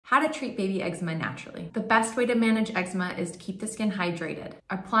How to treat baby eczema naturally. The best way to manage eczema is to keep the skin hydrated.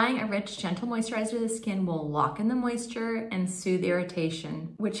 Applying a rich, gentle moisturizer to the skin will lock in the moisture and soothe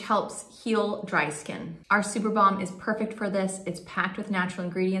irritation, which helps heal dry skin. Our Super Balm is perfect for this. It's packed with natural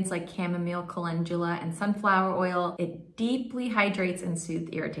ingredients like chamomile, calendula, and sunflower oil. It deeply hydrates and soothes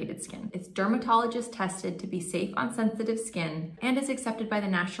irritated skin. It's dermatologist tested to be safe on sensitive skin and is accepted by the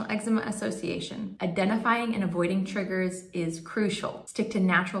National Eczema Association. Identifying and avoiding triggers is crucial. Stick to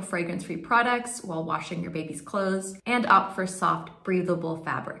natural fragrance-free products while washing your baby's clothes and opt for soft, breathable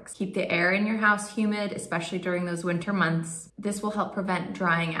fabrics. Keep the air in your house humid, especially during those winter months. This will help prevent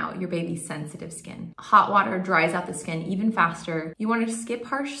drying out your baby's sensitive skin. Hot water dries out the skin even faster. You want to skip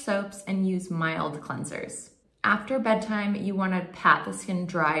harsh soaps and use mild cleansers. After bedtime, you want to pat the skin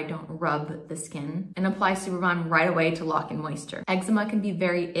dry, don't rub the skin, and apply Super Balm right away to lock in moisture. Eczema can be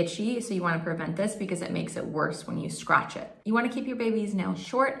very itchy, so you want to prevent this because it makes it worse when you scratch it. You want to keep your baby's nails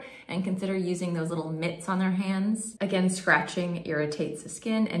short and consider using those little mitts on their hands. Again, scratching irritates the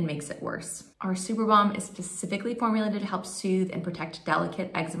skin and makes it worse. Our Super Balm is specifically formulated to help soothe and protect delicate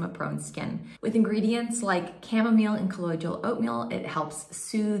eczema-prone skin. With ingredients like chamomile and colloidal oatmeal, it helps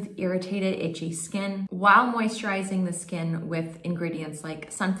soothe irritated, itchy skin while moisturizing the skin with ingredients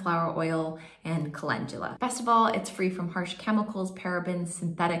like sunflower oil and calendula. Best of all, it's free from harsh chemicals, parabens,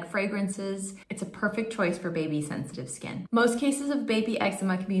 synthetic fragrances. It's a perfect choice for baby-sensitive skin. Most cases of baby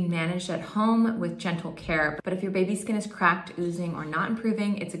eczema can be managed at home with gentle care, but if your baby's skin is cracked, oozing, or not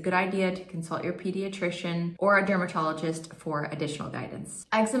improving, it's a good idea to consult your pediatrician or a dermatologist for additional guidance.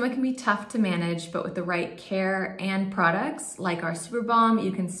 Eczema can be tough to manage, but with the right care and products like our Super Balm,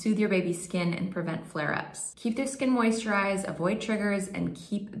 you can soothe your baby's skin and prevent flare-ups. Keep their skin moisturized, avoid triggers, and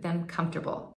keep them comfortable.